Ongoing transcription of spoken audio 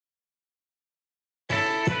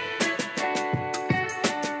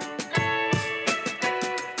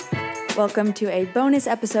Welcome to a bonus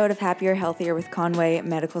episode of Happier, Healthier with Conway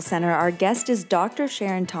Medical Center. Our guest is Dr.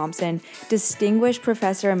 Sharon Thompson, Distinguished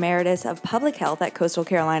Professor Emeritus of Public Health at Coastal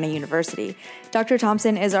Carolina University. Dr.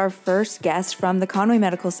 Thompson is our first guest from the Conway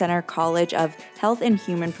Medical Center College of Health and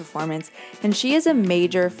Human Performance, and she is a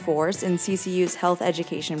major force in CCU's health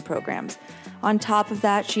education programs. On top of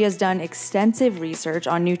that, she has done extensive research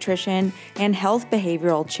on nutrition and health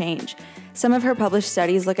behavioral change. Some of her published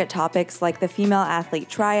studies look at topics like the female athlete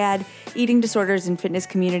triad, eating disorders in fitness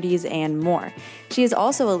communities, and more. She is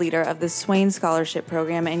also a leader of the Swain Scholarship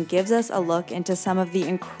Program and gives us a look into some of the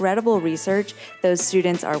incredible research those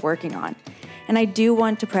students are working on. And I do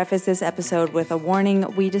want to preface this episode with a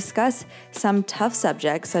warning. We discuss some tough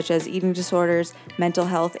subjects such as eating disorders, mental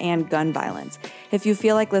health, and gun violence. If you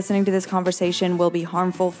feel like listening to this conversation will be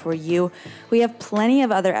harmful for you, we have plenty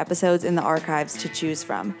of other episodes in the archives to choose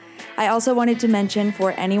from. I also wanted to mention,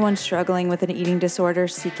 for anyone struggling with an eating disorder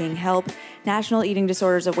seeking help, National Eating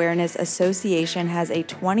Disorders Awareness Association has a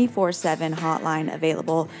 24/7 hotline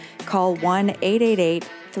available. Call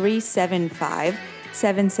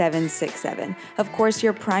 1-888-375-7767. Of course,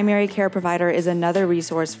 your primary care provider is another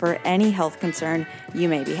resource for any health concern you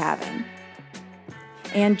may be having.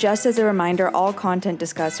 And just as a reminder, all content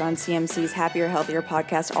discussed on CMC's Happier, Healthier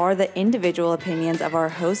podcast are the individual opinions of our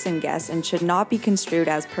hosts and guests and should not be construed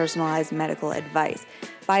as personalized medical advice.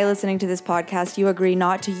 By listening to this podcast, you agree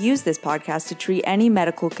not to use this podcast to treat any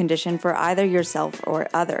medical condition for either yourself or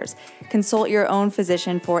others. Consult your own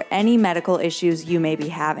physician for any medical issues you may be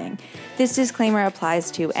having. This disclaimer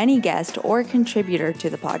applies to any guest or contributor to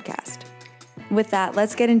the podcast. With that,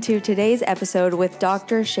 let's get into today's episode with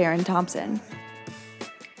Dr. Sharon Thompson.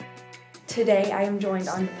 Today, I am joined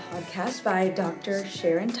on the podcast by Dr.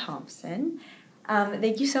 Sharon Thompson.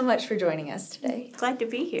 Thank you so much for joining us today. Glad to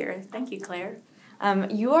be here. Thank you, Claire.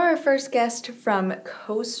 You are our first guest from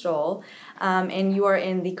Coastal, and you are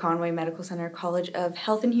in the Conway Medical Center College of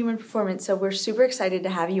Health and Human Performance. So we're super excited to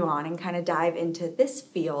have you on and kind of dive into this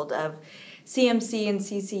field of CMC and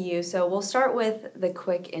CCU. So we'll start with the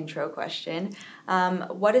quick intro question.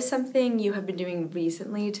 What is something you have been doing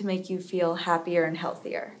recently to make you feel happier and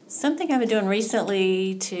healthier? Something I've been doing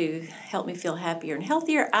recently to help me feel happier and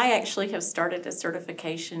healthier, I actually have started a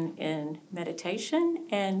certification in meditation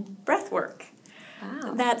and breath work.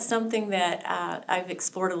 Wow. That's something that I've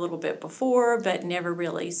explored a little bit before, but never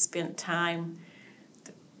really spent time,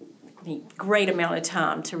 a great amount of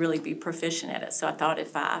time to really be proficient at it. So I thought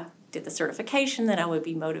if I did the certification, then I would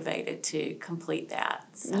be motivated to complete that.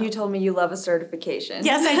 So. You told me you love a certification.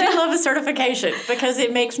 Yes, I do love a certification because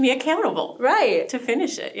it makes me accountable. Right. To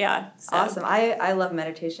finish it, yeah. So. Awesome. I love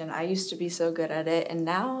meditation. I used to be so good at it, and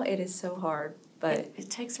now it is so hard. But it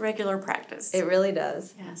takes regular practice. It really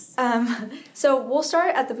does. Yes. So we'll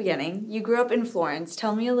start at the beginning. You grew up in Florence.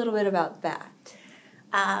 Tell me a little bit about that.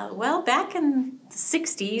 Well, back in the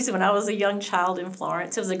 60s, when I was a young child in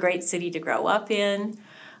Florence, it was a great city to grow up in.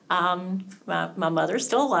 My mother's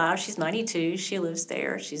still alive. She's 92. She lives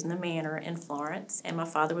there. She's in the manor in Florence. And my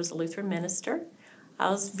father was a Lutheran minister. I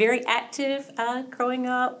was very active growing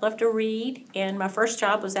up, loved to read. And my first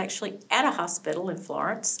job was actually at a hospital in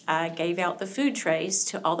Florence. I gave out the food trays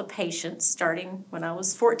to all the patients starting when I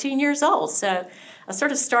was 14 years old. So I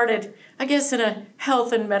sort of started, I guess, in a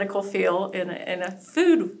health and medical field, in a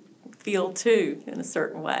food field too, in a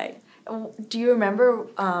certain way. Do you remember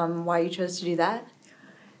why you chose to do that?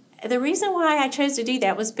 The reason why I chose to do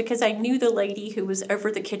that was because I knew the lady who was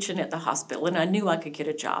over the kitchen at the hospital, and I knew I could get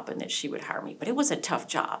a job and that she would hire me. But it was a tough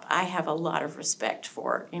job. I have a lot of respect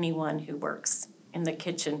for anyone who works in the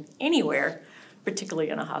kitchen anywhere,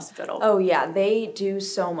 particularly in a hospital. Oh, yeah. They do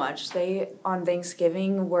so much. They, on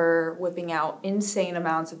Thanksgiving, were whipping out insane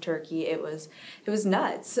amounts of turkey. It was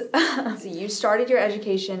nuts. So you started your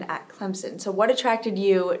education at Clemson. So what attracted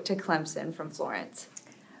you to Clemson from Florence?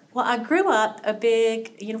 Well, I grew up a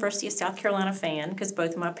big University of South Carolina fan because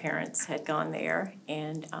both of my parents had gone there,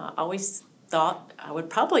 and I always thought I would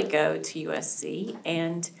probably go to USC.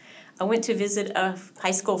 And I went to visit a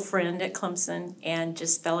high school friend at Clemson and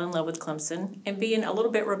just fell in love with Clemson. And being a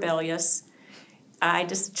little bit rebellious, I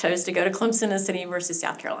just chose to go to Clemson instead of University of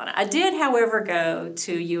South Carolina. I did, however, go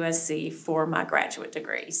to USC for my graduate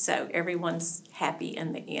degree, so everyone's happy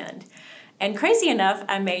in the end. And crazy enough,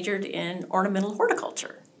 I majored in ornamental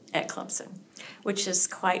horticulture at Clemson, which is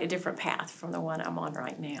quite a different path from the one I'm on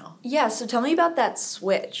right now. Yeah, so tell me about that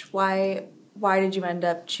switch. Why did you end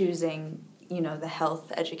up choosing, the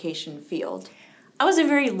health education field? I was a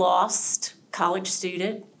very lost college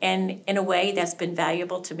student, and in a way that's been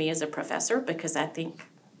valuable to me as a professor because I think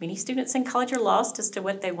many students in college are lost as to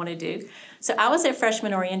what they want to do. So I was at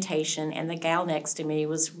freshman orientation, and the gal next to me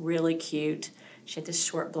was really cute. She had this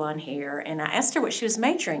short blonde hair, and I asked her what she was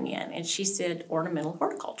majoring in, and she said ornamental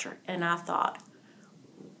horticulture. And I thought,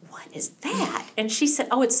 what is that? And she said,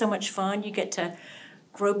 oh, it's so much fun. You get to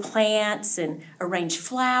grow plants and arrange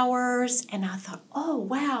flowers. And I thought, oh,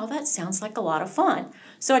 wow, that sounds like a lot of fun.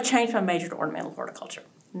 So I changed my major to ornamental horticulture,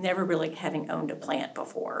 never really having owned a plant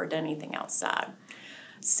before or done anything outside.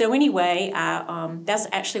 So anyway, that's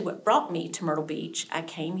actually what brought me to Myrtle Beach. I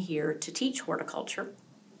came here to teach horticulture.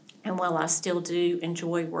 And while I still do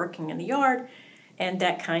enjoy working in the yard and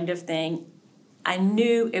that kind of thing, I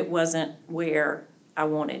knew it wasn't where I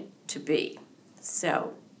wanted to be.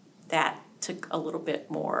 So that took a little bit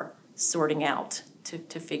more sorting out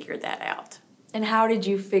to figure that out. And how did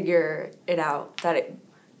you figure it out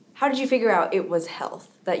how did you figure out it was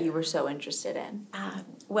health that you were so interested in?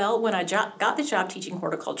 Well, when I got the job teaching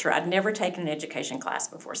horticulture, I'd never taken an education class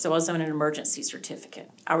before, so I was on an emergency certificate.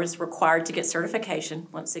 I was required to get certification.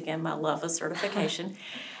 Once again, my love of certification.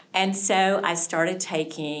 And so I started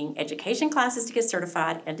taking education classes to get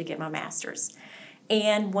certified and to get my master's.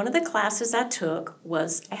 And one of the classes I took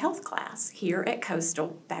was a health class here at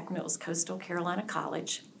Coastal, back when it was Coastal Carolina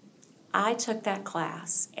College. I took that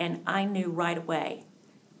class, and I knew right away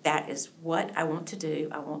that is what I want to do.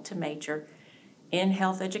 I want to major in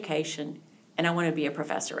health education, and I want to be a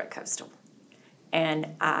professor at Coastal.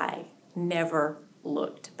 And I never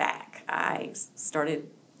looked back. I started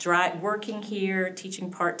working here, teaching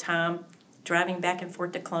part-time, driving back and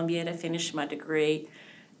forth to Columbia to finish my degree,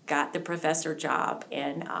 got the professor job,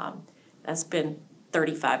 and that's been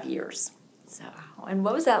 35 years. So. And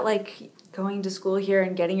what was that like, going to school here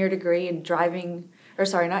and getting your degree and driving, or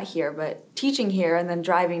sorry, not here, but teaching here and then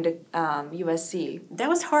driving to USC? That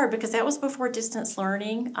was hard because that was before distance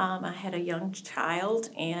learning. I had a young child,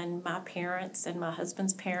 and my parents and my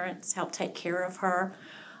husband's parents helped take care of her.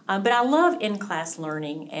 But I love in-class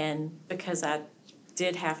learning, and because I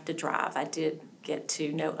did have to drive, I did get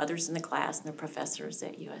to know others in the class and the professors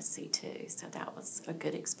at USC too. So that was a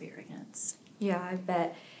good experience. Yeah, I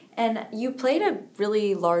bet. And you played a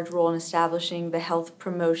really large role in establishing the health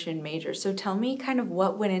promotion major. So tell me kind of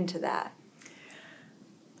what went into that.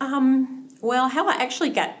 Well, how I actually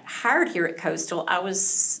got hired here at Coastal, I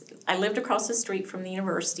lived across the street from the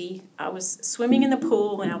university. I was swimming in the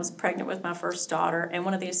pool when I was pregnant with my first daughter, and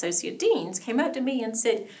one of the associate deans came up to me and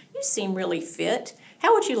said, "You seem really fit.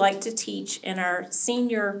 How would you like to teach in our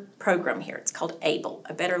senior program here? It's called ABLE,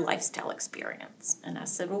 A Better Lifestyle Experience." And I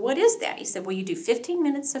said, "Well, what is that?" He said, "Well, you do 15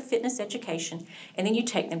 minutes of fitness education, and then you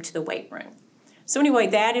take them to the weight room." So anyway,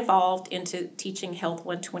 that evolved into teaching Health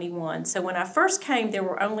 121. So when I first came, there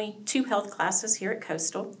were only 2 health classes here at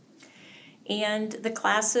Coastal. And the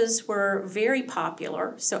classes were very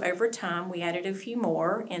popular. So over time, we added a few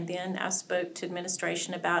more. And then I spoke to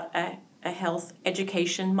administration about a health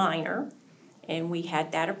education minor. And we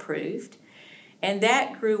had that approved. And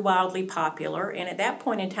that grew wildly popular. And at that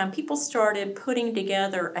point in time, people started putting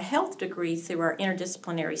together a health degree through our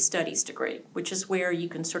interdisciplinary studies degree, which is where you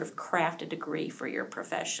can sort of craft a degree for your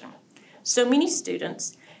profession. So many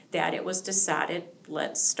students that it was decided,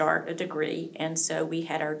 let's start a degree. And so we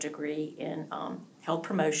had our degree in health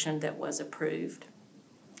promotion that was approved.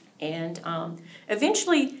 And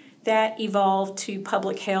eventually that evolved to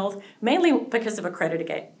public health, mainly because of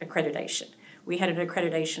accreditation. We had an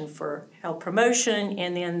accreditation for health promotion,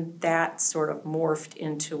 and then that sort of morphed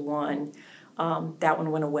into one. That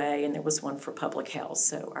one went away, and there was one for public health.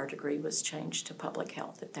 So our degree was changed to public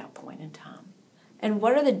health at that point in time. And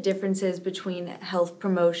what are the differences between health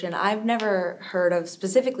promotion? I've never heard of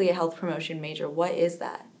specifically a health promotion major. What is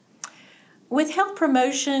that? With health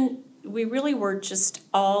promotion, we really were just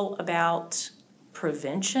all about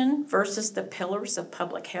prevention versus the pillars of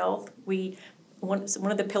public health.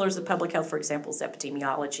 One of the pillars of public health, for example, is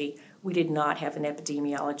epidemiology. We did not have an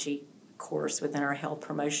epidemiology course within our health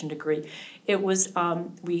promotion degree. It was,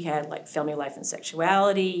 we had like family life and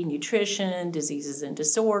sexuality, nutrition, diseases and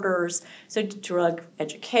disorders, so drug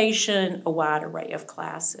education, a wide array of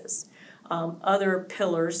classes. Other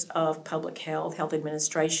pillars of public health, health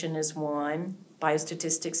administration is one,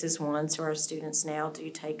 biostatistics is one, so our students now do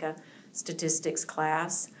take a statistics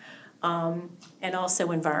class. And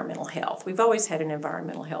also environmental health. We've always had an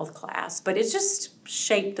environmental health class, but it's just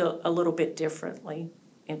shaped a little bit differently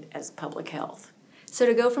as public health. So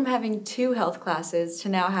to go from having 2 health classes to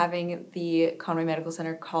now having the Conway Medical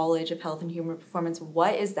Center College of Health and Human Performance,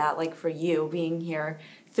 what is that like for you, being here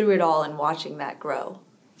through it all and watching that grow?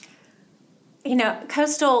 You know,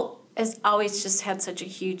 Coastal It's always just had such a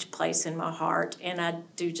huge place in my heart, and I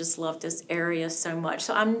do just love this area so much.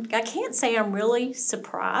 So I can't say I'm really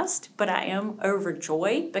surprised, but I am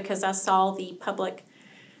overjoyed because I saw the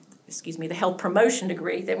health promotion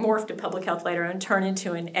degree that morphed to public health later and turned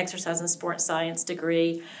into an exercise and sports science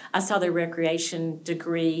degree. I saw the recreation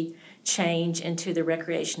degree change into the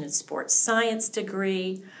recreation and sports science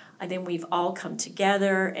degree. And then we've all come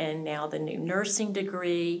together, and now the new nursing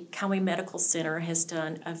degree. Conway Medical Center has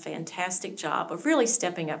done a fantastic job of really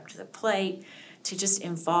stepping up to the plate, to just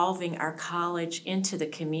involving our college into the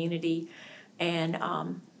community. And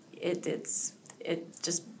it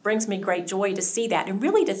just brings me great joy to see that and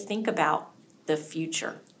really to think about the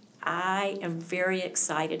future. I am very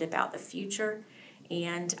excited about the future,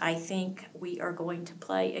 and I think we are going to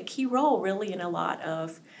play a key role really in a lot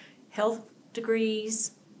of health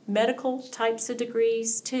degrees, medical types of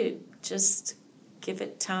degrees too. Just give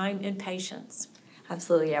it time and patience.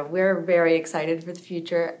 Absolutely, yeah. We're very excited for the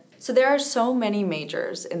future. So there are so many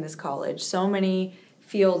majors in this college, so many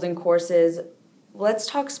fields and courses. Let's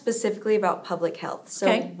talk specifically about public health.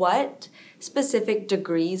 So what specific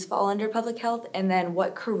degrees fall under public health, and then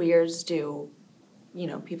what careers do,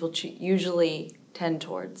 people usually tend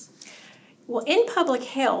towards? Well, in public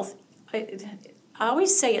health, I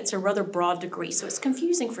always say it's a rather broad degree, so it's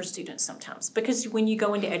confusing for students sometimes, because when you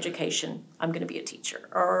go into education, I'm going to be a teacher,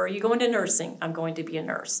 or you go into nursing, I'm going to be a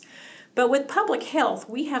nurse. But with public health,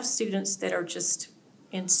 we have students that are just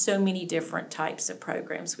in so many different types of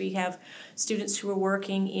programs. We have students who are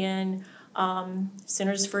working in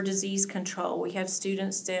centers for disease control. We have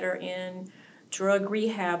students that are in drug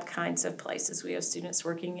rehab kinds of places. We have students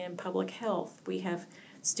working in public health. We have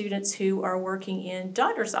students who are working in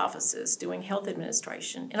doctor's offices doing health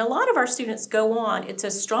administration. And a lot of our students go on, it's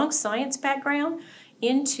a strong science background,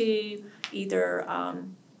 into either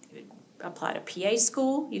apply to PA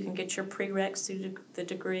school. You can get your prereqs through the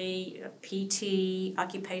degree, PT,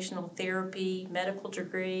 occupational therapy, medical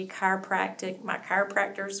degree, chiropractic. My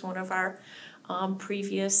chiropractor is one of our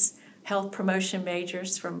previous health promotion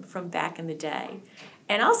majors from back in the day.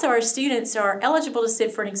 And also our students are eligible to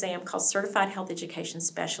sit for an exam called Certified Health Education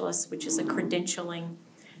Specialist, which is a credentialing.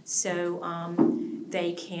 So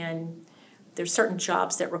there's certain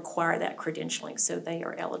jobs that require that credentialing, so they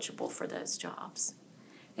are eligible for those jobs.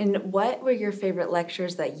 And what were your favorite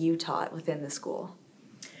lectures that you taught within the school?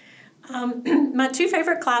 My two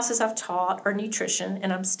favorite classes I've taught are nutrition,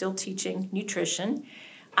 and I'm still teaching nutrition.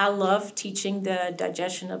 I love teaching the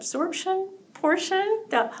digestion absorption portion.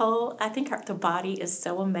 I think the body is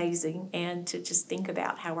so amazing, and to just think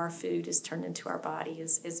about how our food is turned into our body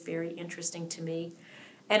is very interesting to me.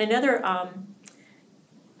 And another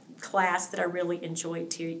class that I really enjoyed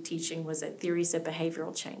teaching was a Theories of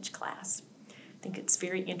Behavioral Change class. I think it's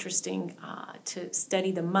very interesting to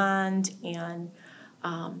study the mind and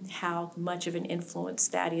how much of an influence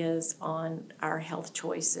that is on our health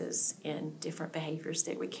choices and different behaviors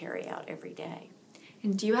that we carry out every day.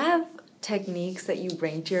 And do you have techniques that you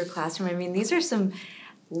bring to your classroom? I mean, these are some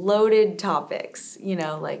loaded topics,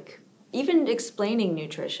 like even explaining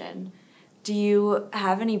nutrition. Do you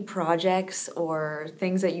have any projects or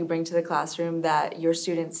things that you bring to the classroom that your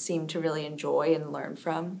students seem to really enjoy and learn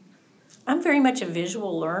from? I'm very much a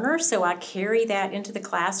visual learner, so I carry that into the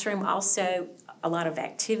classroom. Also, a lot of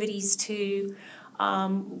activities too.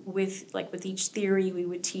 With each theory, we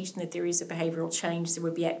would teach in the theories of behavioral change. There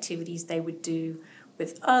would be activities they would do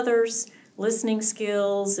with others, listening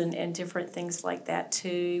skills and different things like that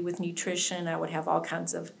too. With nutrition, I would have all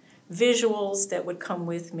kinds of visuals that would come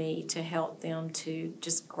with me to help them to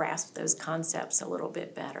just grasp those concepts a little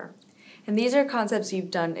bit better. And these are concepts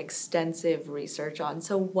you've done extensive research on.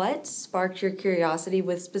 So what sparked your curiosity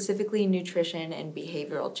with specifically nutrition and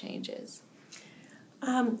behavioral changes?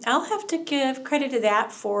 I'll have to give credit to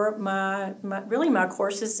that for my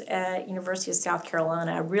courses at University of South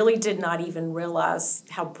Carolina. I really did not even realize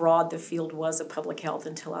how broad the field was of public health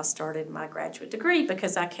until I started my graduate degree,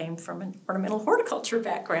 because I came from an ornamental horticulture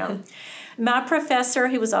background. My professor,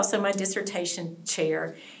 who was also my dissertation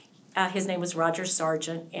chair, his name was Roger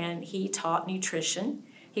Sargent, and he taught nutrition.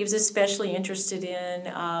 He was especially interested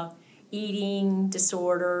in eating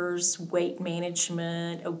disorders, weight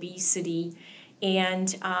management, obesity. And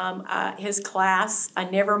his class, I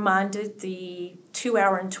never minded the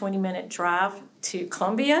 2-hour and 20-minute drive to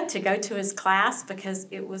Columbia to go to his class, because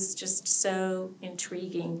it was just so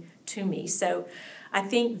intriguing to me. So I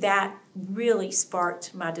think that really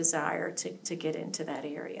sparked my desire to get into that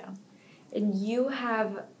area. And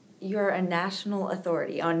you're a national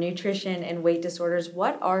authority on nutrition and weight disorders.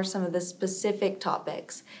 What are some of the specific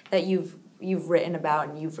topics that you've written about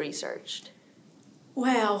and you've researched?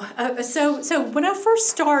 Wow. So when I first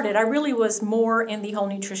started, I really was more in the whole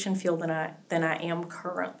nutrition field than I am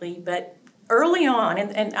currently. But early on,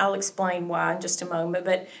 and I'll explain why in just a moment,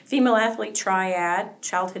 but female athlete triad,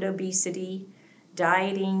 childhood obesity,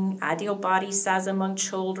 dieting, ideal body size among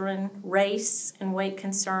children, race and weight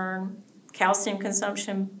concern, calcium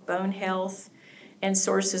consumption, bone health, and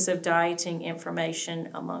sources of dieting information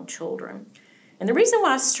among children. And the reason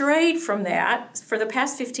why I strayed from that, for the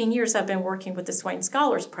past 15 years, I've been working with the Swain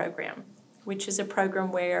Scholars Program, which is a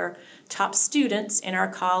program where top students in our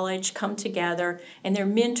college come together and they're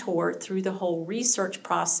mentored through the whole research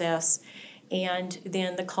process. And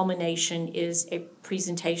then the culmination is a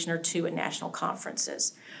presentation or two at national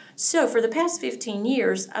conferences. So for the past 15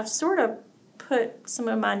 years, I've sort of put some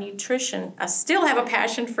of my nutrition, I still have a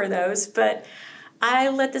passion for those, but I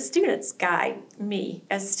let the students guide me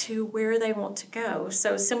as to where they want to go.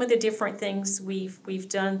 So some of the different things we've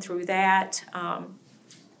done through that, the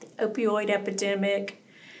opioid epidemic,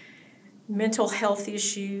 mental health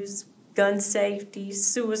issues, gun safety,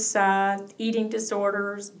 suicide, eating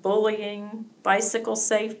disorders, bullying, bicycle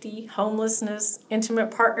safety, homelessness,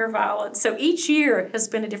 intimate partner violence. So each year has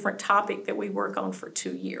been a different topic that we work on for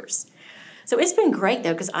 2 years. So it's been great,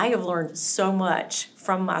 though, because I have learned so much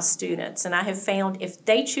from my students. And I have found if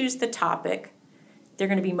they choose the topic, they're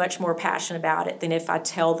going to be much more passionate about it than if I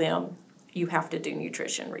tell them you have to do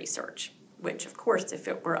nutrition research, which, of course, if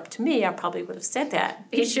it were up to me, I probably would have said that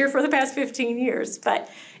each year for the past 15 years. But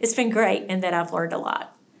it's been great in that I've learned a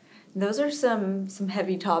lot. Those are some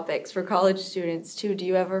heavy topics for college students, too. Do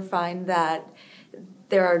you ever find that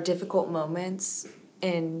there are difficult moments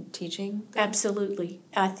in teaching? Absolutely.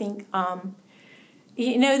 I think, gun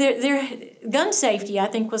safety, I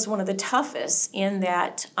think, was one of the toughest in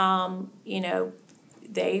that,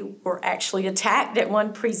 they were actually attacked at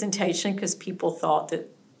one presentation because people thought that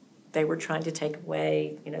they were trying to take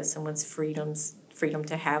away, someone's freedom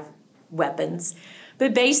to have weapons.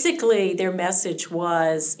 But basically, their message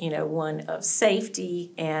was, one of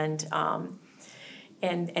safety and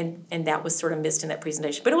that was sort of missed in that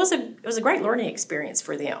presentation. But it was a great learning experience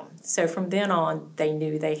for them. So from then on, they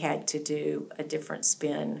knew they had to do a different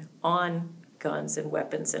spin on guns and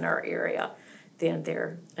weapons in our area than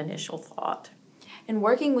their initial thought. And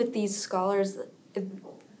working with these scholars,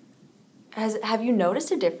 have you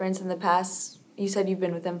noticed a difference in the past? You said you've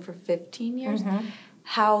been with them for 15 years. Mm-hmm.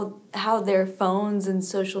 How their phones and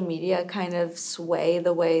social media kind of sway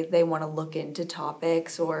the way they want to look into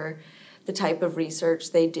topics or the type of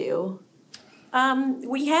research they do?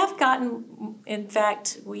 We have gotten, in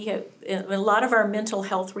fact, a lot of our mental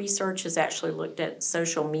health research has actually looked at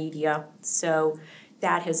social media, so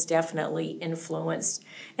that has definitely influenced.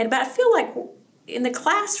 But I feel like in the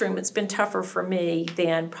classroom it's been tougher for me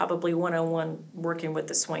than probably one-on-one working with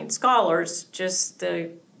the Swain Scholars, just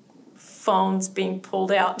the phones being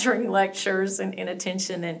pulled out during lectures and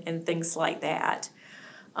inattention and things like that.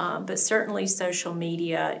 But certainly social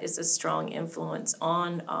media is a strong influence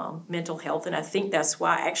on mental health, and I think that's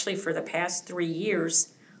why actually for the past 3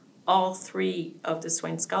 years, all 3 of the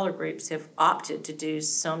Swain Scholar groups have opted to do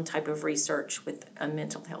some type of research with a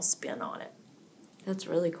mental health spin on it. That's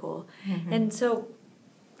really cool. Mm-hmm. And so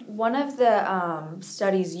one of the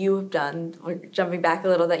studies you have done, or jumping back a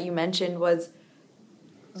little, that you mentioned was,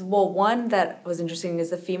 one that was interesting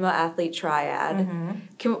is the female athlete triad. Mm-hmm.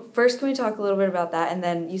 Can we talk a little bit about that? And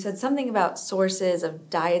then you said something about sources of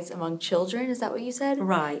diets among children. Is that what you said?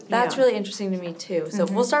 Right. That's really interesting to me, too. So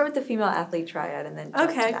we'll start with the female athlete triad and then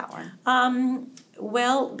jump to that one.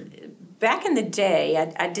 Well, back in the day,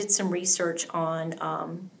 I did some research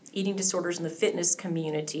on eating disorders in the fitness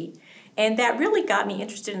community. And that really got me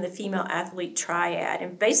interested in the female athlete triad.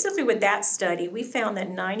 And basically with that study, we found that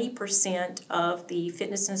 90% of the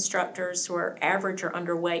fitness instructors were average or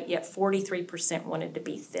underweight, yet 43% wanted to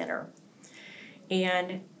be thinner.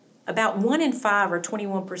 And about 1 in 5 or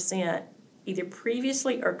 21% either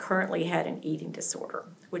previously or currently had an eating disorder,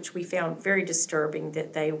 which we found very disturbing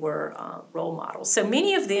that they were role models. So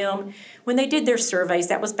many of them, when they did their surveys,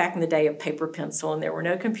 that was back in the day of paper pencil and there were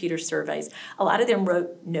no computer surveys, a lot of them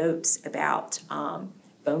wrote notes about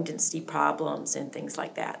bone density problems and things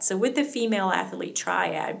like that. So with the female athlete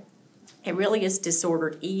triad, it really is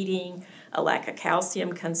disordered eating, a lack of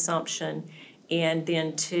calcium consumption, and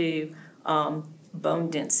then bone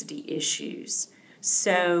density issues.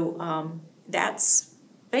 So that's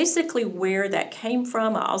basically where that came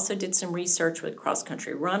from. I also did some research with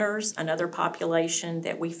cross-country runners, another population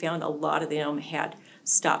that we found a lot of them had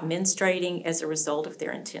stopped menstruating as a result of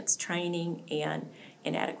their intense training and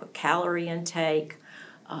inadequate calorie intake.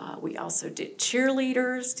 We also did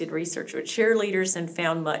cheerleaders, did research with cheerleaders, and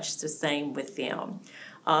found much the same with them.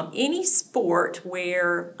 Any sport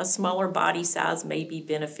where a smaller body size may be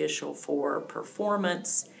beneficial for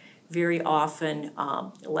performance, very often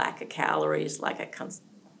lack of calories, lack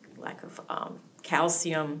of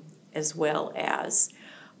calcium, as well as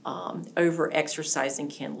over-exercising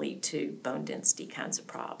can lead to bone density kinds of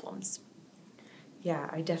problems. Yeah,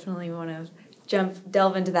 I definitely want to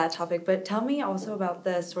delve into that topic, but tell me also about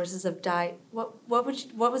the sources of diet. What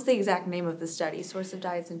was the exact name of the study? Source of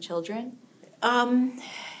diets in children? I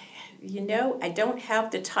don't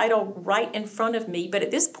have the title right in front of me, but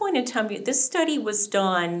at this point in time, this study was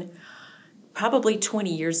done probably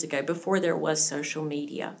 20 years ago, before there was social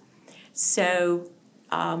media. So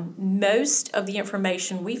most of the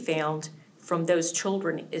information we found from those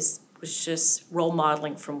children was just role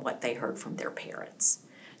modeling from what they heard from their parents.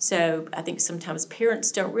 So I think sometimes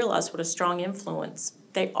parents don't realize what a strong influence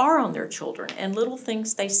they are on their children, and little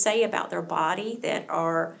things they say about their body that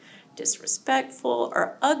are disrespectful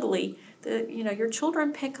or ugly, your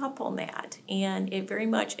children pick up on that, and it very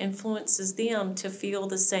much influences them to feel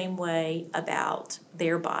the same way about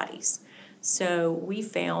their bodies. So we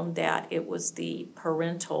found that it was the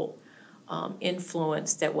parental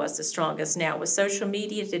influence that was the strongest. Now, with social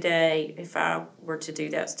media today, if I were to do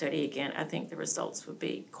that study again, I think the results would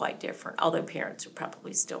be quite different, although parents would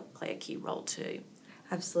probably still play a key role too.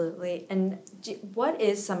 Absolutely. And what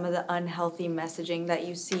is some of the unhealthy messaging that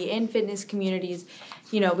you see in fitness communities?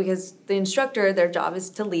 Because the instructor, their job is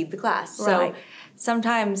to lead the class. Right. So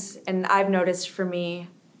sometimes, and I've noticed for me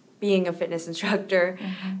being a fitness instructor,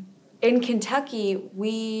 in Kentucky,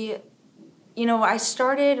 I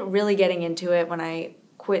started really getting into it when I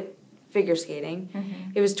quit figure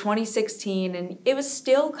skating. It was 2016, and it was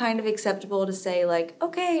still kind of acceptable to say, like,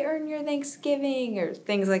 okay, earn your Thanksgiving or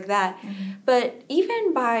things like that. But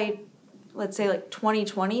even by, let's say, like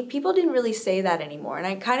 2020, people didn't really say that anymore. And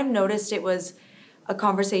I kind of noticed it was a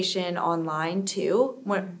conversation online too.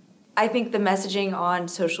 When I think the messaging on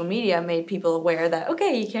social media made people aware that,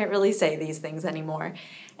 okay, you can't really say these things anymore.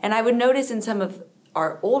 And I would notice in some of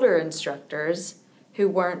our older instructors who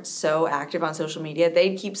weren't so active on social media,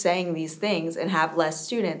 they'd keep saying these things and have less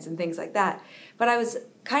students and things like that. But I was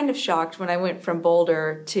kind of shocked when I went from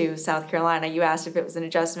Boulder to South Carolina. You asked if it was an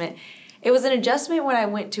adjustment. It was an adjustment when I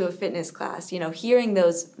went to a fitness class, hearing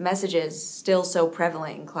those messages still so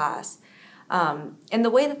prevalent in class. And the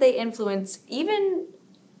way that they influence even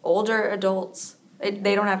older adults.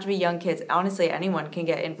 They don't have to be young kids. Honestly, anyone can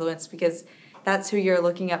get influenced because that's who you're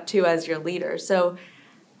looking up to as your leader. So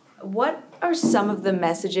what are some of the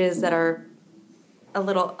messages that are a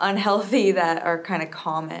little unhealthy that are kind of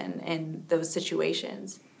common in those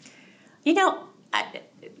situations?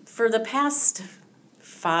 For the past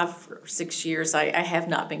 5 or 6 years, I have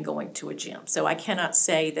not been going to a gym. So I cannot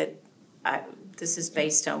say that this is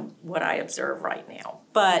based on what I observe right now.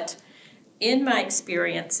 But in my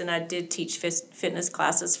experience, and I did teach fitness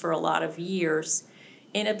classes for a lot of years,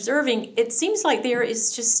 in observing, it seems like there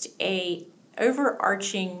is just a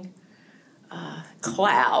overarching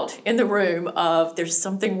cloud in the room of there's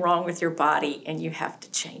something wrong with your body and you have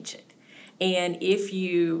to change it. And if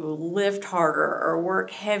you lift harder or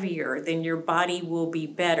work heavier, then your body will be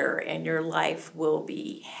better and your life will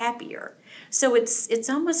be happier. So it's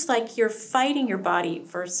almost like you're fighting your body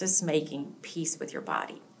versus making peace with your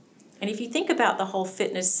body. And if you think about the whole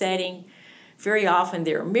fitness setting, very often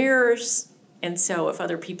there are mirrors. And so if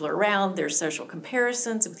other people are around, there's social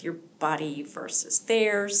comparisons with your body versus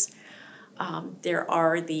theirs. There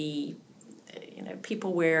are the,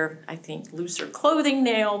 people wear, I think, looser clothing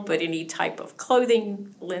now, but any type of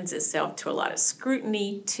clothing lends itself to a lot of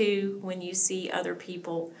scrutiny, too, when you see other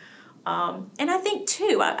people. And I think,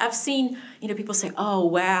 too, I've seen, people say, oh,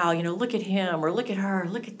 wow, look at him or look at her,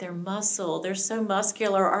 look at their muscle. They're so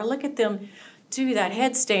muscular, or look at them do that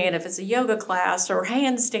headstand if it's a yoga class or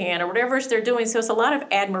handstand or whatever they're doing. So it's a lot of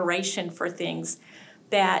admiration for things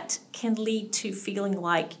that can lead to feeling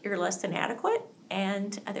like you're less than adequate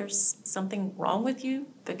and there's something wrong with you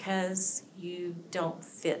because you don't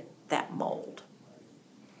fit that mold.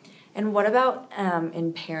 And what about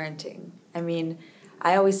in parenting? I mean,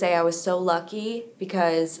 I always say I was so lucky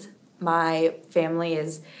because my family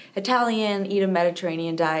is Italian, eat a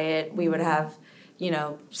Mediterranean diet. We would have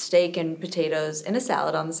steak and potatoes and a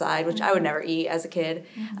salad on the side, which I would never eat as a kid.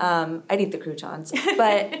 I'd eat the croutons.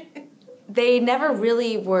 But they never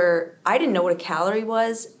really were, I didn't know what a calorie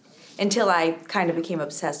was until I kind of became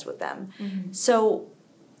obsessed with them. So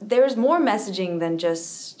there's more messaging than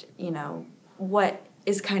just, what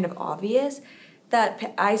is kind of obvious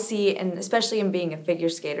that I see, and especially in being a figure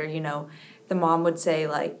skater, the mom would say,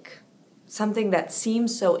 like, something that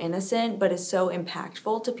seems so innocent but is so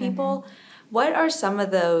impactful to people. What are some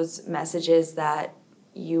of those messages that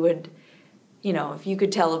you would, if you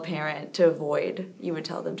could tell a parent to avoid, you would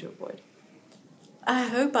tell them to avoid? I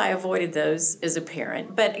hope I avoided those as a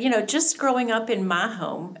parent. But, just growing up in my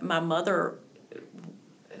home, my mother,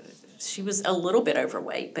 she was a little bit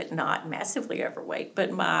overweight, but not massively overweight.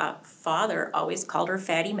 But my father always called her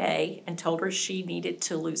Fatty Mae and told her she needed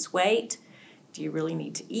to lose weight. Do you really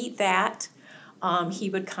need to eat that? He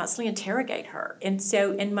would constantly interrogate her. And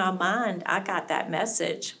so in my mind, I got that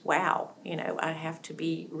message, wow, I have to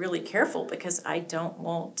be really careful because I don't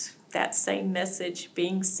want that same message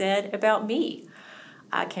being said about me.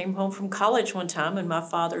 I came home from college one time and my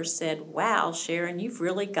father said, wow, Sharon, you've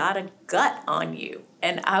really got a gut on you.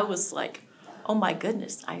 And I was like, oh my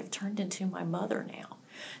goodness, I have turned into my mother now.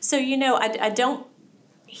 So,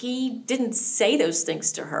 he didn't say those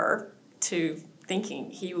things to her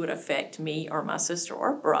thinking he would affect me or my sister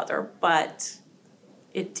or brother, but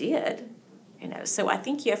it did, So I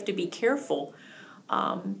think you have to be careful,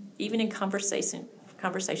 even in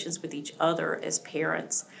conversations with each other as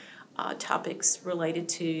parents. Topics related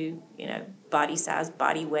to, body size,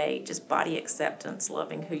 body weight, just body acceptance,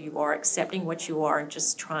 loving who you are, accepting what you are, and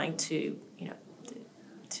just trying to,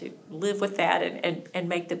 to live with that and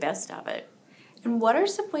make the best of it. And what are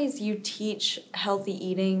some ways you teach healthy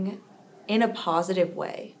eating in a positive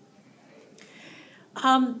way?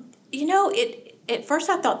 At first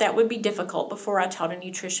I thought that would be difficult before I taught a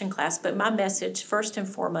nutrition class, but my message, first and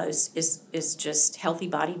foremost, is just healthy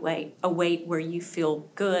body weight, a weight where you feel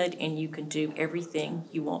good and you can do everything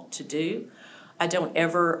you want to do. I don't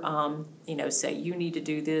ever, say you need to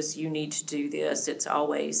do this, you need to do this. It's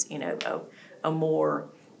always, a more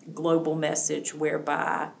global message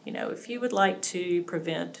whereby, if you would like to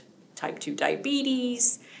prevent type 2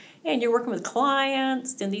 diabetes and you're working with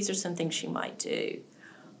clients, then these are some things you might do.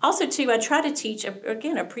 Also, too, I try to teach,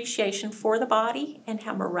 again, appreciation for the body and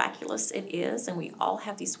how miraculous it is, and we all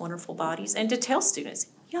have these wonderful bodies, and to tell students,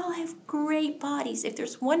 y'all have great bodies. If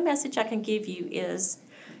there's one message I can give you is,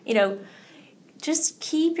 just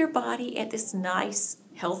keep your body at this nice,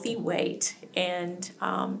 healthy weight and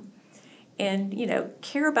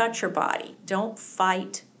care about your body. Don't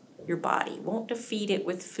fight your body. Won't defeat it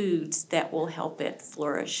with foods that will help it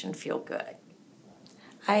flourish and feel good.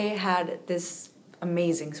 I had this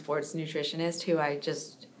amazing sports nutritionist who I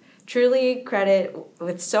just truly credit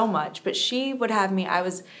with so much, but she would have me, I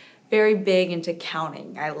was very big into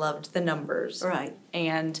counting. I loved the numbers. Right.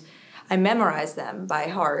 And I memorized them by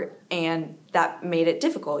heart, and that made it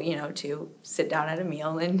difficult, to sit down at a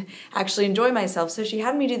meal and actually enjoy myself. So she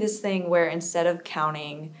had me do this thing where instead of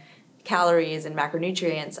counting calories and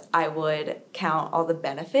macronutrients, I would count all the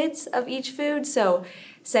benefits of each food. So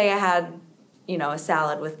say I had a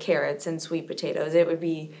salad with carrots and sweet potatoes, it would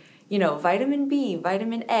be, vitamin B,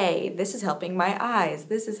 vitamin A, this is helping my eyes,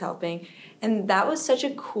 this is helping. And that was such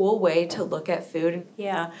a cool way to look at food.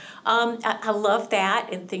 Yeah, I love that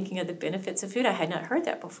and thinking of the benefits of food. I had not heard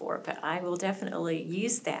that before, but I will definitely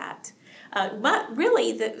use that. But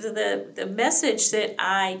really, the message that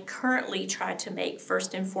I currently try to make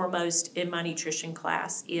first and foremost in my nutrition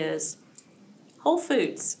class is whole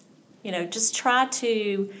foods. Just try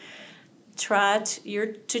to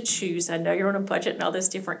choose. I know you're on a budget and all those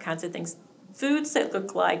different kinds of things. Foods that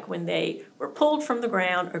look like when they were pulled from the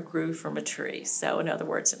ground or grew from a tree. So in other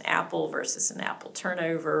words, an apple versus an apple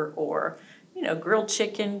turnover, or grilled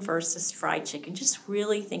chicken versus fried chicken. Just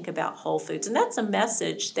really think about whole foods. And that's a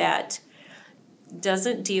message that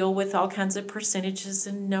doesn't deal with all kinds of percentages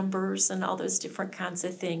and numbers and all those different kinds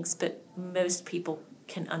of things, but most people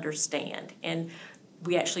can understand. And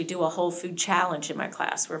we actually do a whole food challenge in my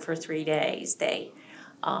class where for 3 days they,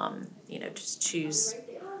 just choose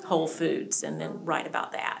whole foods and then write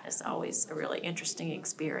about that. It's always a really interesting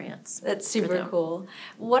experience. That's super cool.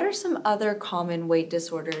 What are some other common weight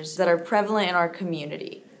disorders that are prevalent in our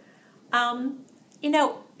community?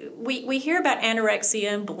 We hear about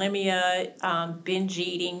anorexia and bulimia, binge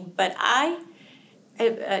eating, but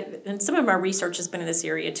and some of my research has been in this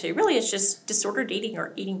area too, really it's just disordered eating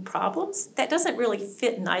or eating problems. That doesn't really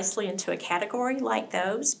fit nicely into a category like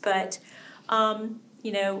those, but,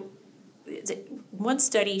 one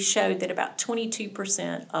study showed that about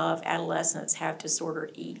 22% of adolescents have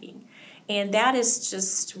disordered eating. And that is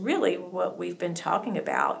just really what we've been talking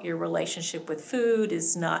about. Your relationship with food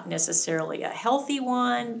is not necessarily a healthy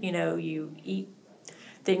one. You eat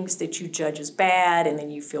things that you judge as bad, and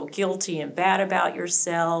then you feel guilty and bad about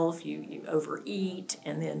yourself. You overeat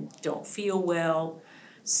and then don't feel well.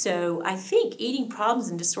 So I think eating problems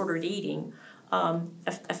and disordered eating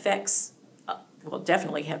affects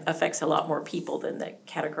definitely affects a lot more people than the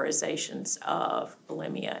categorizations of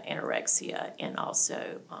bulimia, anorexia, and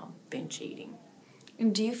also binge eating.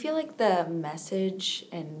 And do you feel like the message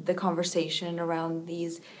and the conversation around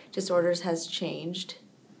these disorders has changed?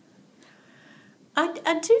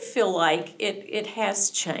 I do feel like it has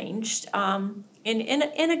changed in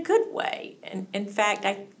a good way. And in fact,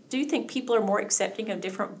 I do think people are more accepting of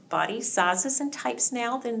different body sizes and types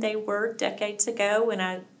now than they were decades ago.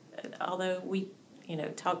 And although we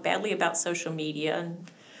talk badly about social media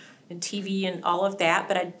and TV and all of that,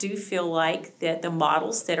 but I do feel like that the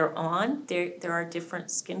models that are on there are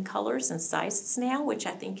different skin colors and sizes now, which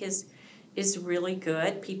I think is really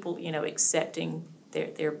good. People accepting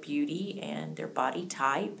their beauty and their body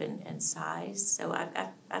type and size. So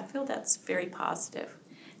I feel that's very positive.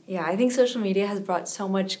 Yeah, I think social media has brought so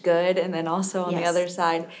much good, and then also on the other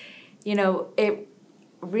side, it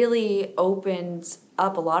really opens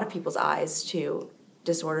up a lot of people's eyes to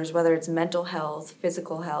disorders, whether it's mental health,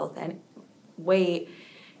 physical health, and weight.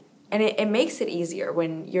 And it makes it easier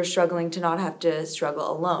when you're struggling to not have to struggle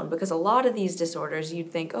alone, because a lot of these disorders,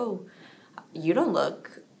 you'd think, oh, you don't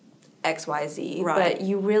look XYZ, right.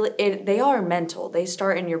 But they are mental. They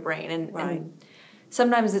start in your brain, and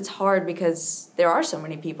sometimes it's hard because there are so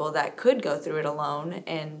many people that could go through it alone,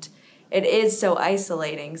 and it is so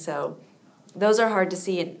isolating. So those are hard to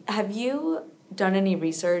see. Have you done any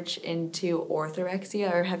research into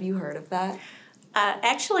orthorexia, or have you heard of that?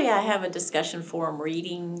 Actually, I have a discussion forum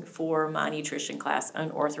reading for my nutrition class on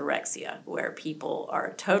orthorexia, where people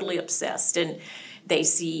are totally obsessed and they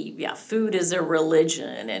see food as a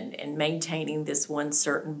religion and maintaining this one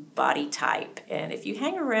certain body type. And if you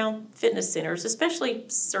hang around fitness centers, especially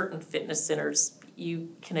certain fitness centers, you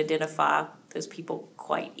can identify those people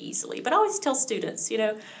quite easily. But I always tell students,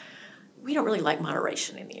 we don't really like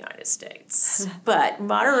moderation in the United States, but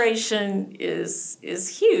moderation is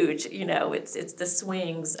huge. It's the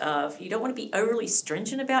swings of, you don't want to be overly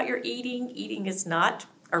stringent about your eating. Eating is not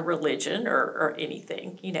a religion or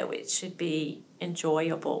anything. It should be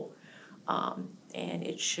enjoyable, and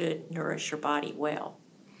it should nourish your body well.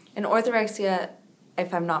 And orthorexia,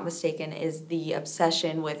 if I'm not mistaken, is the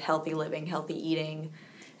obsession with healthy living, healthy eating,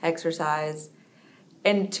 exercise.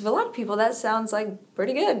 And to a lot of people, that sounds like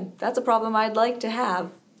pretty good. That's a problem I'd like to have,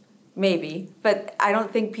 maybe. But I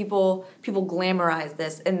don't think people glamorize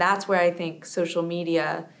this. And that's where I think social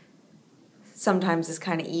media sometimes is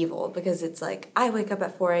kind of evil, because it's like, I wake up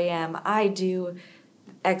at 4 a.m., I do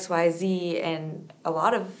XYZ, and a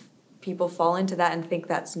lot of people fall into that and think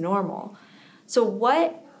that's normal. So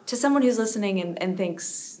what, to someone who's listening and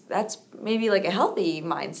thinks that's maybe like a healthy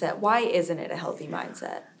mindset, why isn't it a healthy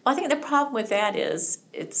mindset? Well, I think the problem with that is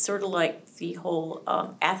it's sort of like the whole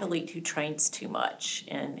athlete who trains too much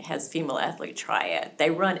and has female athlete triad. They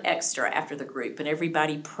run extra after the group, and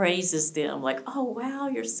everybody praises them like, "Oh wow,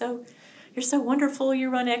 you're so wonderful. You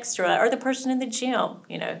run extra." Or the person in the gym,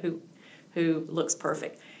 who looks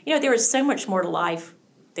perfect. There is so much more to life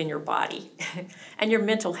than your body, and your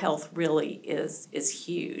mental health really is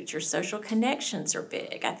huge. Your social connections are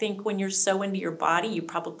big. I think when you're so into your body, you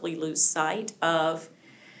probably lose sight of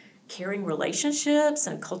caring relationships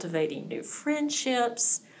and cultivating new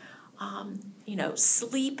friendships.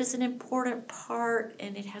 Sleep is an important part,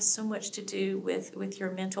 and it has so much to do with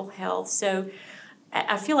your mental health. So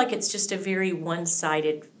I feel like it's just a very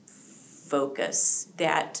one-sided focus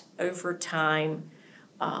that over time,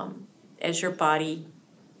 as your body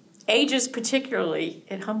ages particularly,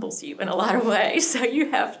 it humbles you in a lot of ways. So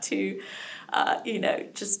you have to,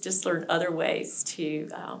 just learn other ways to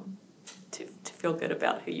feel good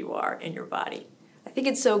about who you are in your body. I think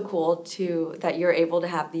it's so cool, that you're able to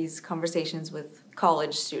have these conversations with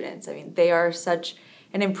college students. I mean, they are such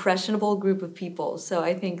an impressionable group of people, so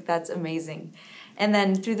I think that's amazing. And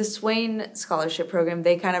then through the Swain Scholarship Program,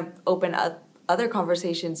 they kind of open up other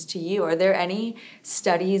conversations to you. Are there any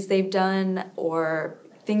studies they've done or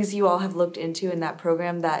things you all have looked into in that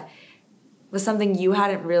program that was something you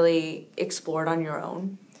hadn't really explored on your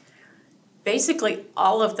own? Basically,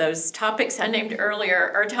 all of those topics I named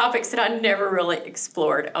earlier are topics that I never really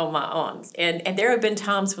explored on my own. And there have been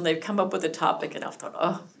times when they've come up with a topic and I've thought,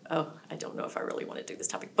 oh, I don't know if I really want to do this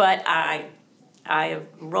topic. But I have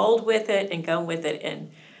rolled with it and gone with it, and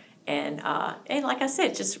like I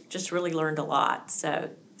said, just really learned a lot. So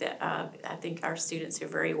I think our students are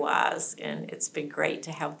very wise, and it's been great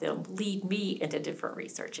to have them lead me into different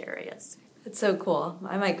research areas. It's so cool.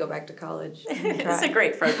 I might go back to college. It's a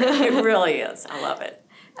great program. It really is. I love it.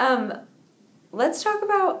 Let's talk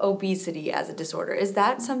about obesity as a disorder. Is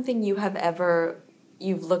that something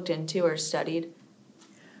you've looked into or studied?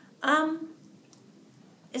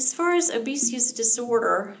 As far as obesity as a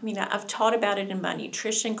disorder, I mean, I've taught about it in my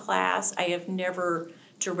nutrition class. I have never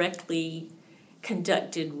directly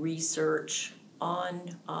conducted research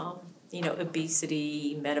on,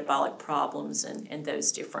 obesity, metabolic problems, and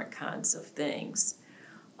those different kinds of things.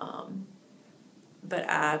 But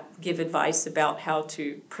I give advice about how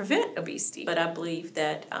to prevent obesity. But I believe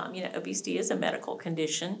that, obesity is a medical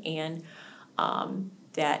condition, and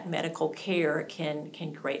that medical care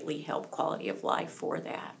can greatly help quality of life for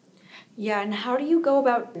that. Yeah, and how do you go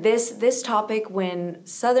about this topic when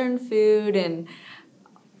Southern food and,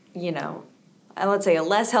 let's say a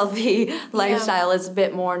less healthy lifestyle is a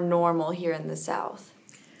bit more normal here in the South?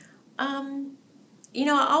 I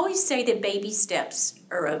always say that baby steps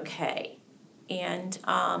are okay. And,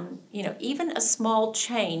 even a small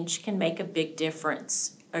change can make a big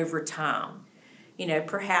difference over time.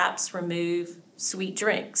 Perhaps remove sweet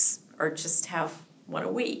drinks or just have one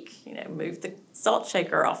a week. Move the salt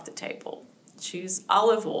shaker off the table. Choose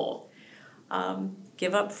olive oil.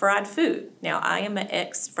 Give up fried food. Now, I am an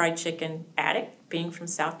ex-fried chicken addict, being from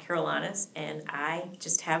South Carolina, and I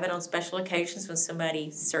just have it on special occasions when somebody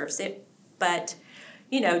serves it. But,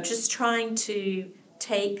 just trying to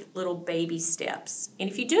take little baby steps. And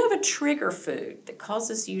if you do have a trigger food that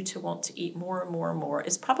causes you to want to eat more and more and more,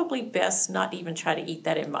 it's probably best not even try to eat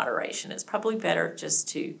that in moderation. It's probably better just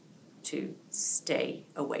to stay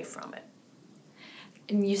away from it.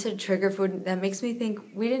 And you said trigger food. That makes me think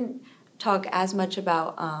we didn't talk as much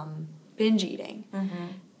about binge eating. Mm-hmm.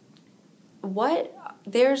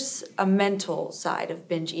 There's a mental side of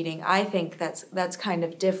binge eating. I think that's kind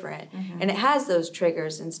of different, mm-hmm. and it has those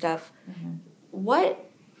triggers and stuff. Mm-hmm. What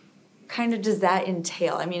kind of does that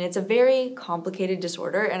entail? I mean, it's a very complicated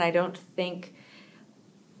disorder, and I don't think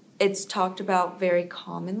it's talked about very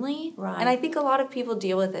commonly. Right. And I think a lot of people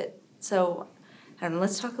deal with it. So, I don't know,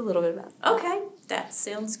 let's talk a little bit about that. Okay, that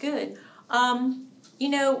sounds good.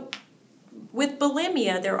 With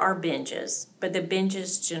bulimia, there are binges, but the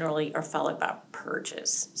binges generally are followed by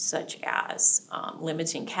purges, such as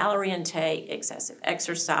limiting calorie intake, excessive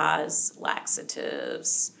exercise,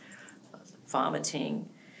 laxatives, vomiting.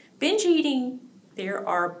 Binge eating, there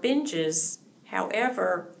are binges.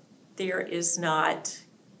 However, there is not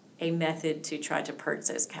a method to try to purge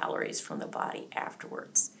those calories from the body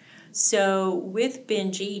afterwards. So with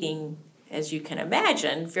binge eating, as you can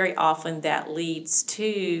imagine, very often that leads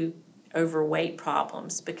to overweight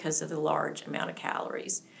problems because of the large amount of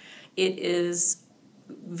calories. It is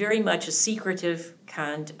very much a secretive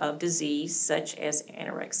kind of disease, such as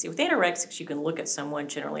anorexia. With anorexics, you can look at someone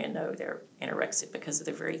generally and know they're anorexic because of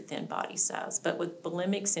their very thin body size. But with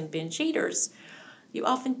bulimics and binge eaters, you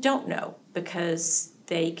often don't know because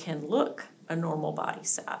they can look a normal body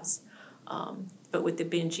size. But with the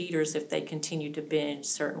binge eaters, if they continue to binge,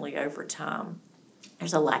 certainly over time,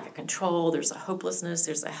 there's a lack of control, there's a hopelessness,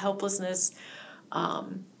 there's a helplessness.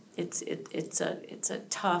 It's a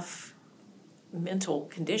tough mental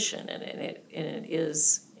condition, and it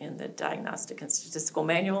is in the Diagnostic and Statistical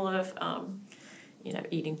Manual of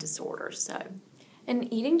eating disorders. So,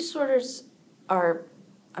 and eating disorders are,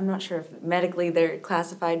 I'm not sure if medically they're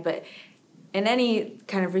classified, but in any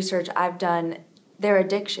kind of research I've done, they're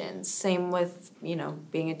addictions. Same with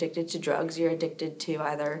being addicted to drugs. You're addicted to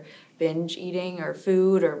either binge eating or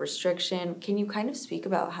food or restriction. Can you kind of speak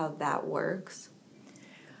about how that works?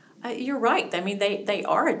 You're right. I mean, they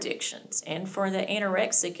are addictions. And for the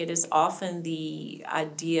anorexic, it is often the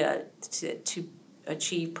idea to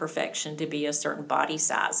achieve perfection, to be a certain body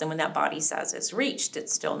size. And when that body size is reached,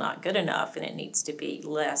 it's still not good enough, and it needs to be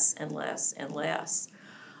less and less and less.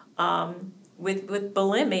 With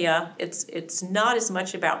bulimia, it's not as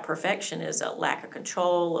much about perfection as a lack of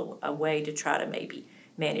control, a way to try to maybe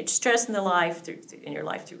manage stress in your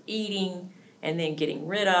life through eating, and then getting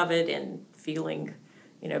rid of it and feeling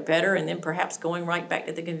better, and then perhaps going right back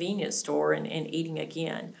to the convenience store and eating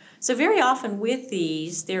again. So very often with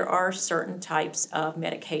these, there are certain types of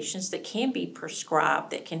medications that can be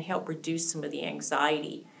prescribed that can help reduce some of the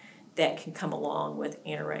anxiety that can come along with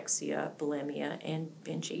anorexia, bulimia, and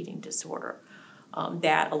binge eating disorder.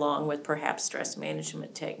 That along with perhaps stress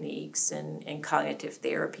management techniques and cognitive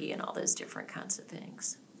therapy and all those different kinds of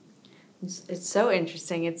things. It's so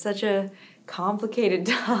interesting. It's such a complicated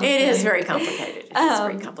topic. It is very complicated. It's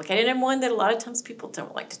very complicated, and one that a lot of times people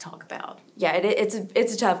don't like to talk about. Yeah,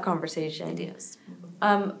 it's a tough conversation. It is.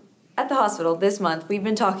 At the hospital this month, we've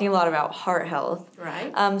been talking a lot about heart health.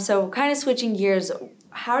 Right. So kind of switching gears,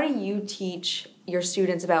 how do you teach your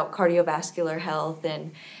students about cardiovascular health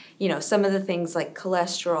and some of the things like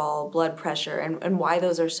cholesterol, blood pressure, and why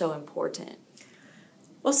those are so important?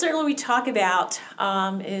 Well, certainly we talk about,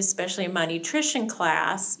 especially in my nutrition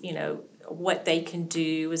class, what they can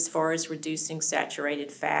do as far as reducing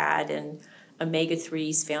saturated fat and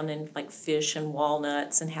omega-3s found in like fish and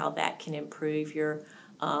walnuts and how that can improve your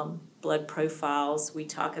blood profiles. We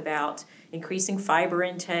talk about increasing fiber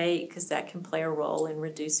intake because that can play a role in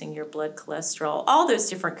reducing your blood cholesterol, all those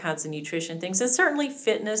different kinds of nutrition things. And certainly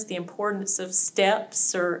fitness, the importance of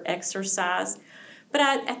steps or exercise. But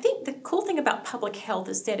I think the cool thing about public health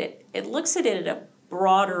is that it looks at it at a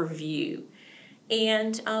broader view.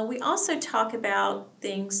 And we also talk about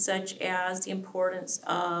things such as the importance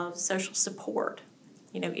of social support.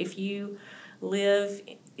 If you live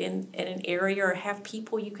in an area or have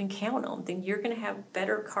people you can count on, then you're going to have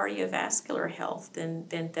better cardiovascular health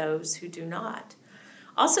than those who do not.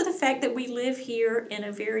 Also, the fact that we live here in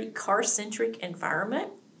a very car-centric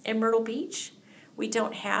environment in Myrtle Beach. We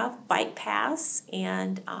don't have bike paths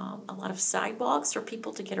and a lot of sidewalks for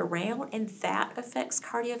people to get around, and that affects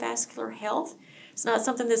cardiovascular health. It's not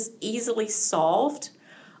something that's easily solved,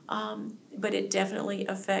 but it definitely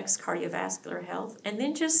affects cardiovascular health. And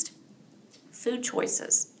then just food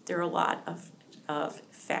choices. There are a lot of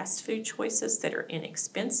fast food choices that are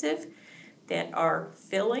inexpensive, that are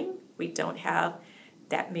filling. We don't have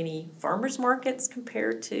that many farmers markets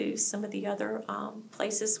compared to some of the other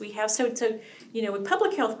places we have. So with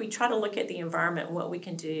public health, we try to look at the environment and what we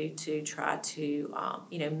can do to try to,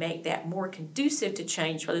 make that more conducive to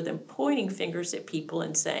change rather than pointing fingers at people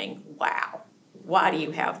and saying, wow, why do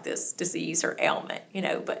you have this disease or ailment?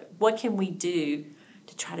 But what can we do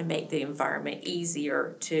to try to make the environment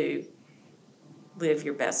easier to live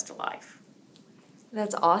your best life?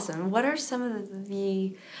 That's awesome. What are some of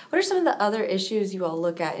the other issues you all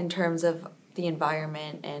look at in terms of the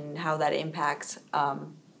environment and how that impacts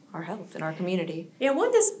our health in our community? Yeah,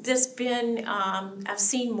 one that's been I've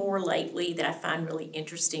seen more lately that I find really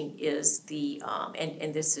interesting is the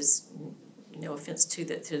and this is no offense to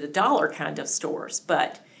the dollar kind of stores,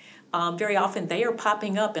 but very often they are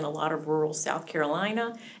popping up in a lot of rural South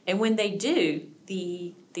Carolina, and when they do,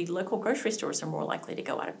 the local grocery stores are more likely to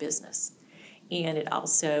go out of business. And it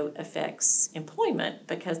also affects employment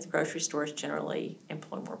because the grocery stores generally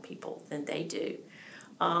employ more people than they do.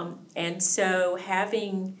 And so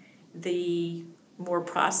having the more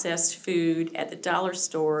processed food at the dollar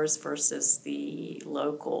stores versus the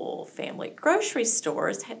local family grocery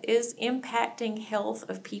stores is impacting health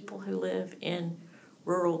of people who live in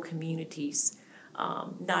rural communities,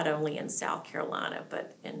 not only in South Carolina,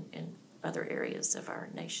 but in other areas of our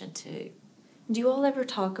nation too. Do you all ever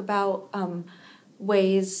talk about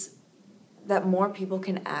ways that more people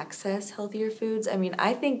can access healthier foods? I mean,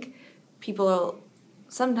 I think people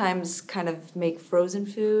sometimes kind of make frozen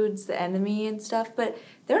foods the enemy and stuff, but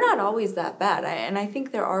they're not always that bad. And I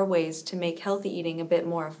think there are ways to make healthy eating a bit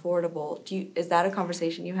more affordable. Is that a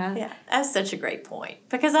conversation you have? Yeah, that's such a great point.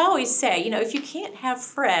 Because I always say, if you can't have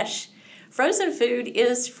frozen food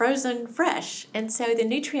is frozen fresh. And so the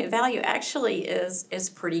nutrient value actually is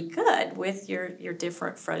pretty good with your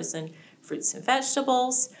different frozen fruits and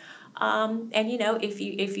vegetables. And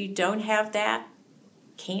if you don't have that,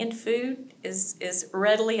 canned food is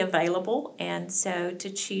readily available. And so to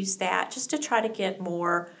choose that, just to try to get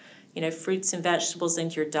more, fruits and vegetables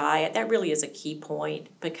into your diet, that really is a key point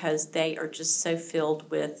because they are just so filled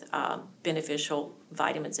with beneficial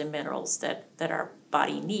vitamins and minerals that our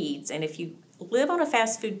body needs. And if you live on a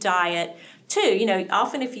fast food diet, too,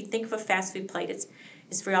 often if you think of a fast food plate,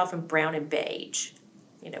 it's very often brown and beige.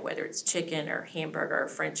 Whether it's chicken or hamburger or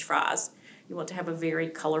French fries, you want to have a very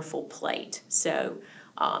colorful plate. So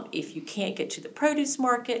if you can't get to the produce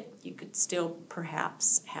market, you could still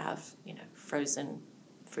perhaps have, frozen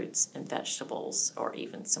fruits and vegetables or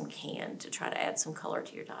even some canned to try to add some color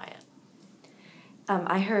to your diet.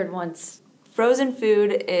 I heard once frozen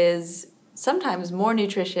food is sometimes more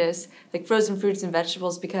nutritious, like frozen fruits and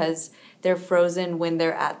vegetables, because they're frozen when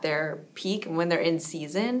they're at their peak and when they're in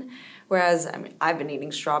season. Whereas, I've been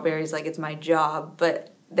eating strawberries like it's my job,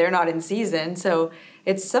 but they're not in season, so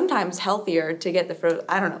it's sometimes healthier to get the frozen.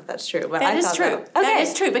 I don't know if that's true, but that is true. That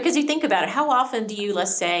is true because you think about it. How often do you,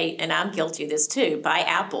 let's say, and I'm guilty of this too, buy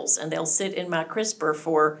apples and they'll sit in my crisper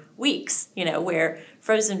for weeks? Where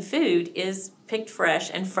frozen food is picked fresh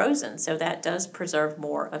and frozen, so that does preserve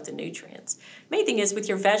more of the nutrients. Main thing is with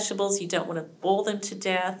your vegetables, you don't want to boil them to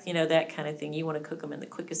death, that kind of thing. You want to cook them in the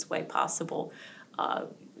quickest way possible.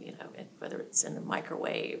 Whether it's in the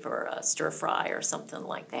microwave or a stir fry or something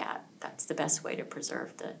like that. That's the best way to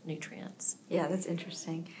preserve the nutrients. Yeah, that's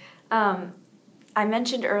interesting. I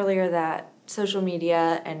mentioned earlier that social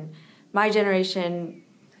media and my generation,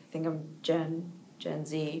 I think I'm Gen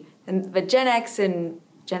Z, but Gen X and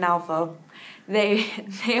Gen Alpha,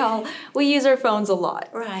 we use our phones a lot.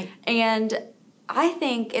 Right. And I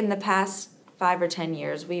think in the past 5 or 10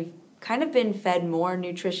 years, we've kind of been fed more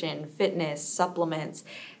nutrition, fitness, supplements.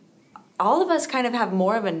 All of us kind of have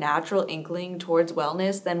more of a natural inkling towards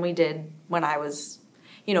wellness than we did when I was,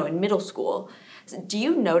 in middle school. So do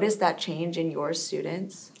you notice that change in your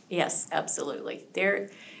students? Yes, absolutely.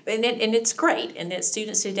 And it's great, and that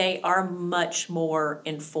students today are much more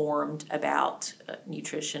informed about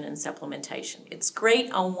nutrition and supplementation. It's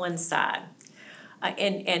great on one side.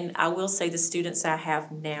 And I will say the students I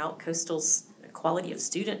have now, Coastal's quality of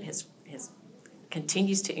student has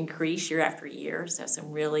continues to increase year after year. So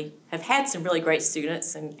have had some really great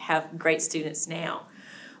students and have great students now.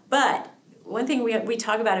 But one thing we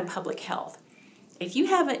talk about in public health, if you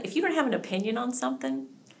don't have an opinion on something,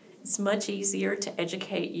 it's much easier to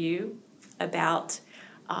educate you about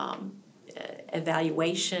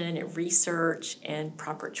evaluation and research and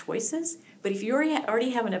proper choices. But if you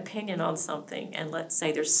already have an opinion on something, and let's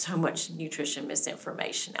say there's so much nutrition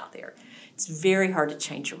misinformation out there, it's very hard to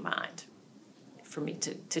change your mind, for me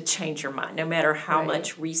to change your mind, no matter how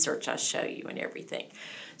much research I show you and everything.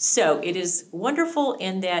 So it is wonderful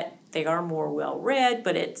in that they are more well-read,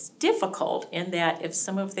 but it's difficult in that if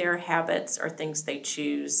some of their habits or things they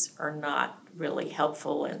choose are not really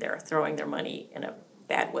helpful and they're throwing their money in a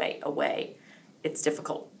bad way away, it's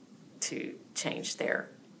difficult to change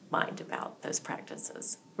their mind about those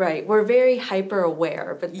practices. Right. We're very hyper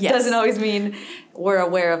aware, but it doesn't always mean we're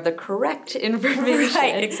aware of the correct information.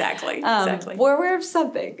 Right, exactly. We're aware of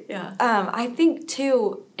something. Yeah. I think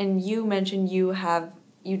too, and you mentioned you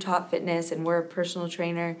taught fitness and we're a personal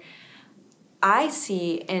trainer. I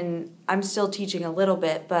see, and I'm still teaching a little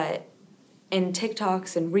bit, but in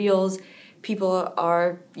TikToks and Reels, people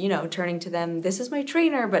are, turning to them, this is my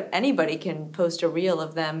trainer, but anybody can post a reel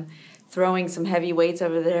of them throwing some heavy weights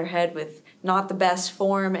over their head with not the best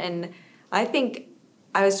form. And I think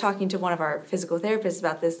I was talking to one of our physical therapists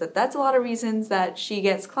about this, that's a lot of reasons that she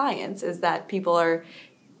gets clients, is that people are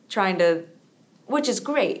trying to, which is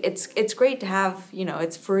great. It's great to have,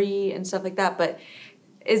 it's free and stuff like that, but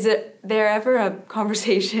is there ever a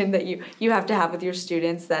conversation that you have to have with your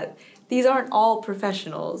students that these aren't all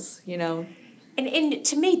professionals, And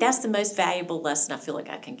to me, that's the most valuable lesson I feel like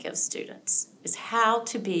I can give students, is how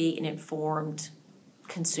to be an informed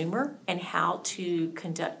consumer and how to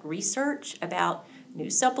conduct research about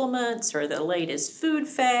new supplements or the latest food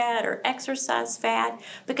fad or exercise fad.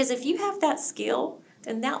 Because if you have that skill,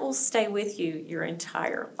 then that will stay with you your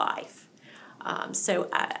entire life. So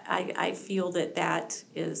I feel that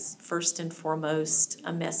is first and foremost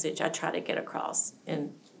a message I try to get across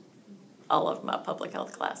in all of my public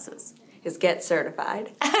health classes. Is get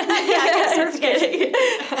certified. Get certification.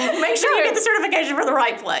 Make sure you get the certification for the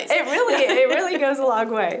right place. It really goes a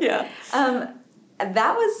long way. Yeah.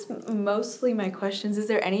 That was mostly my questions. Is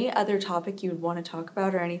there any other topic you'd want to talk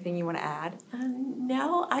about or anything you want to add?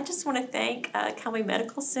 No, I just want to thank Conway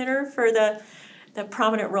Medical Center for the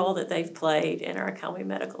prominent role that they've played in our Conway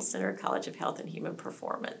Medical Center College of Health and Human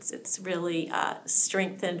Performance. It's really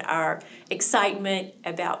strengthened our excitement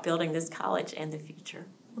about building this college and the future.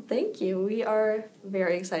 Well, thank you. We are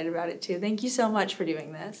very excited about it, too. Thank you so much for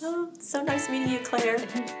doing this. Oh, so nice meeting you, Claire.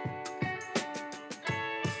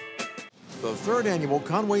 The third annual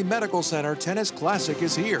Conway Medical Center Tennis Classic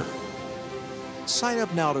is here. Sign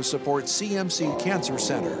up now to support CMC Cancer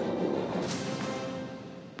Center.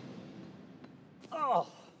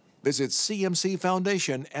 Visit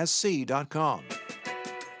cmcfoundationsc.com.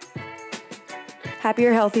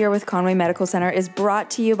 Happier, Healthier with Conway Medical Center is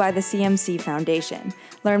brought to you by the CMC Foundation.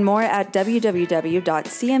 Learn more at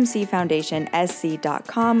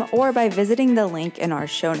www.cmcfoundationsc.com or by visiting the link in our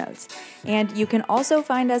show notes. And you can also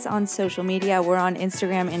find us on social media. We're on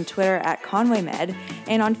Instagram and Twitter at Conway Med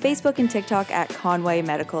and on Facebook and TikTok at Conway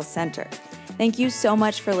Medical Center. Thank you so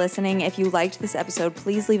much for listening. If you liked this episode,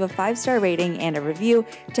 please leave a 5-star rating and a review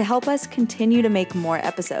to help us continue to make more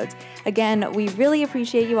episodes. Again, we really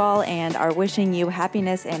appreciate you all and are wishing you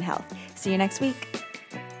happiness and health. See you next week.